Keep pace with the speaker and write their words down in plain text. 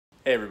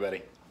Hey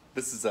everybody,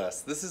 this is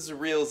us. This is as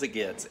real as it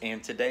gets,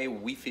 and today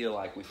we feel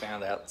like we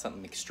found out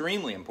something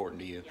extremely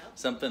important to you,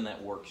 something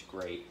that works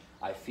great.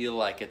 I feel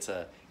like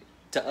to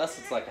us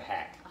it's like a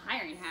hack. A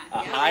hiring hack.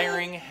 A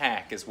hiring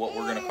hack is what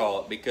we're gonna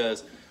call it,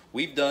 because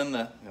we've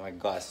done my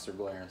glasses are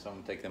glaring, so I'm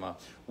gonna take them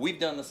off. We've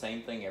done the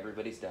same thing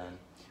everybody's done.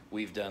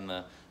 We've done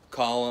the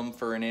call them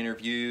for an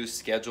interview,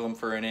 schedule them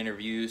for an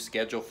interview,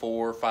 schedule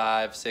 4,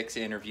 5, 6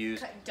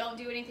 interviews. Don't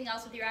do anything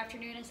else with your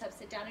afternoon except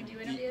sit down and do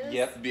interviews.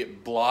 Yep,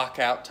 block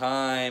out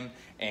time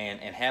and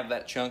have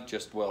that chunk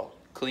just, well,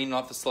 clean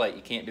off the slate.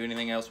 You can't do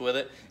anything else with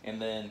it, and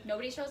then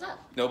nobody shows up.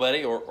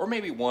 Nobody, or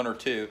maybe 1 or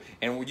 2.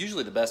 And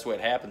usually the best way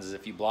it happens is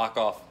if you block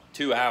off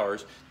 2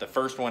 hours, the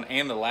first one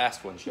and the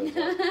last one shows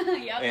up.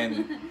 Yep.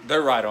 And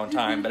they're right on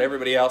time, but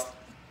everybody else,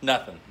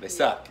 nothing. They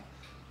suck.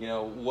 You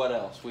know, what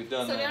else? We've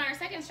done So then our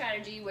second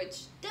strategy,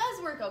 which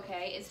does work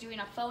okay, is doing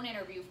a phone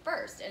interview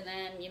first. And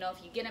then, you know,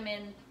 if you get them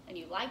in and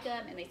you like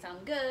them and they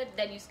sound good,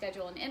 then you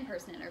schedule an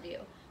in-person interview.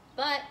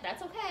 But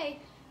that's okay.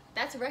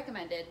 That's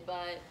recommended.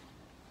 But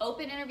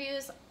open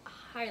interviews,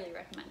 highly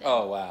recommended.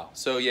 Oh, wow.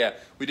 So, yeah,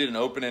 we did an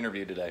open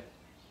interview today.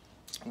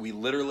 We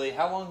literally,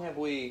 how long have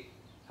we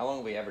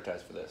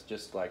advertised for this?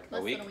 Just like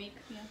a week? Less than a week,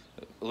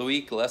 yeah. A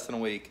week, less than a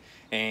week.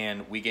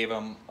 And we gave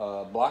them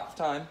a block of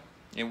time.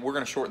 And we're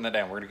going to shorten that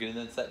down. We're going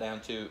to get that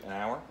down to an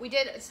hour. We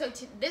did. So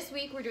this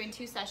week we're doing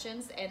 2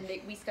 sessions, and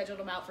we scheduled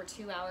them out for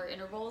 2-hour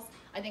intervals.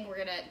 I think we're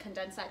going to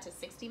condense that to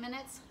 60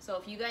 minutes. So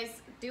if you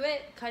guys do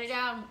it, cut it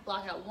down,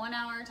 block out 1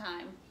 hour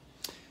time.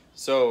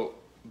 So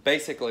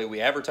basically, we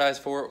advertise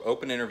for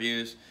open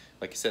interviews.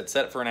 Like you said,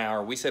 set it for an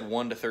hour. We said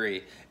 1 to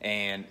 3,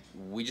 and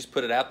we just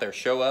put it out there.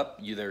 Show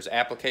up. There's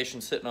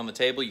applications sitting on the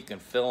table. You can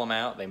fill them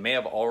out. They may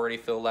have already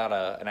filled out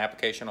an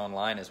application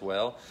online as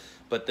well.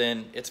 But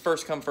then it's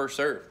first come, first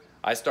serve.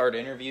 I start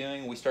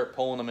interviewing, we start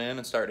pulling them in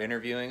and start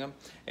interviewing them,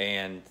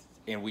 and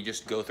we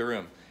just go through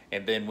them.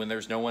 And then when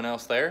there's no one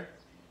else there,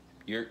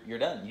 you're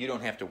done. You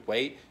don't have to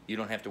wait. You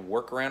don't have to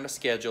work around a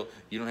schedule.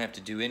 You don't have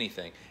to do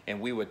anything. And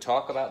we would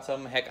talk about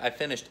something. Heck, I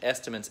finished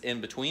estimates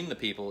in between the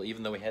people,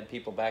 even though we had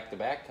people back to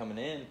back coming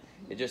in.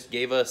 It just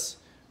gave us,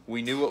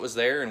 we knew what was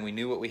there and we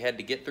knew what we had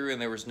to get through,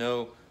 and there was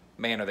no,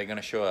 man, are they going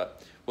to show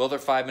up? Well, they're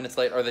 5 minutes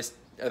late. Are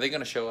they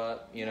going to show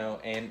up? You know,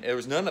 and there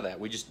was none of that.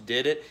 We just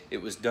did it.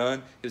 It was done.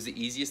 It was the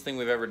easiest thing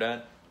we've ever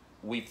done.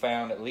 We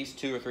found at least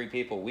 2 or 3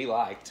 people we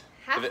liked.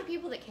 Half the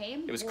people that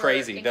came it was were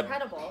crazy.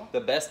 Incredible.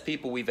 The best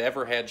people we've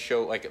ever had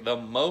show, like the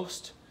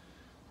most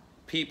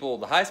people,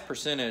 the highest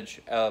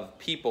percentage of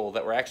people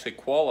that were actually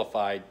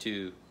qualified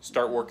to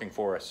start working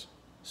for us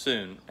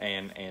soon.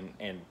 And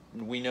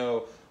we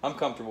know, I'm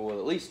comfortable with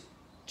at least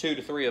 2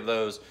 to 3 of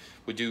those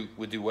would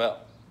do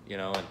well, you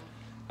know.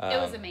 And it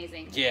was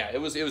amazing. Yeah,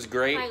 it was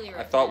great.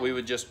 I thought we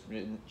would just,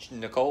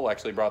 Nicole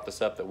actually brought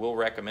this up, that we'll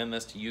recommend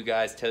this to you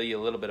guys, tell you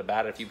a little bit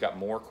about it if you've got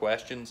more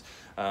questions.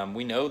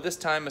 We know this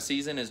time of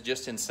season is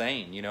just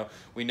insane, you know.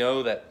 We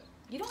know that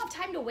you don't have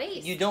time to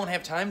waste. You don't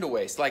have time to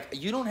waste. Like,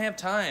 you don't have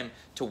time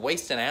to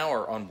waste an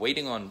hour on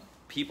waiting on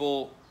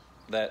people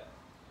that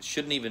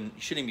shouldn't even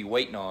be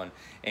waiting on,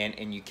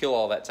 and you kill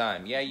all that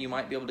time. Yeah, you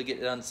might be able to get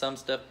done some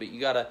stuff, but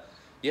you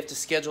have to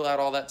schedule out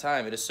all that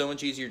time. It is so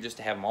much easier just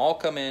to have them all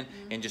come in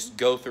and just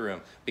go through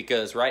them.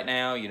 Because right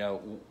now, you know,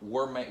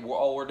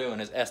 all we're doing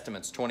is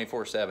estimates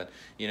 24/7.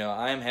 You know,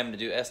 I am having to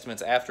do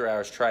estimates after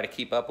hours, try to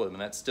keep up with them,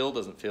 and that still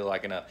doesn't feel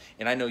like enough.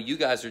 And I know you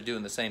guys are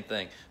doing the same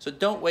thing. So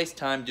don't waste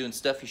time doing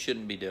stuff you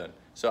shouldn't be doing.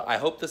 So I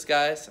hope this,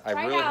 guys, I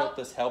really hope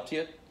this helped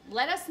you.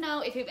 Let us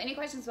know if you have any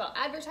questions about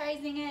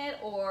advertising it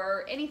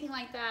or anything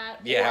like that.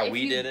 Yeah, how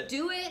we did it.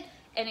 Do it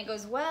and it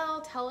goes well,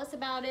 tell us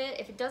about it.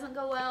 If it doesn't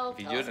go well, if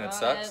you do it and it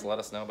sucks, let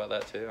us know about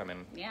that too. I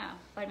mean, yeah,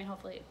 but I mean,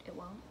 hopefully it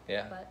won't.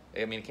 Yeah, but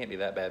I mean, it can't be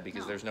that bad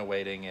because there's no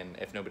waiting, and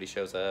if nobody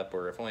shows up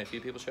or if only a few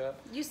people show up,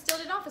 you still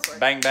did office work.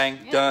 Bang bang,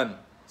 done.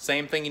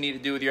 Same thing you need to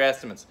do with your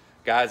estimates,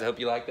 guys. I hope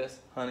you like this,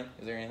 honey.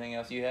 Is there anything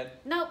else you had?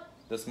 Nope.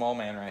 The small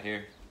man right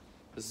here.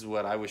 This is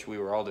what I wish we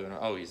were all doing.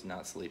 Oh, he's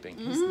not sleeping.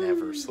 He's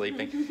never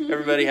sleeping.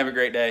 Everybody have a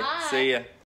great day. Bye. See ya.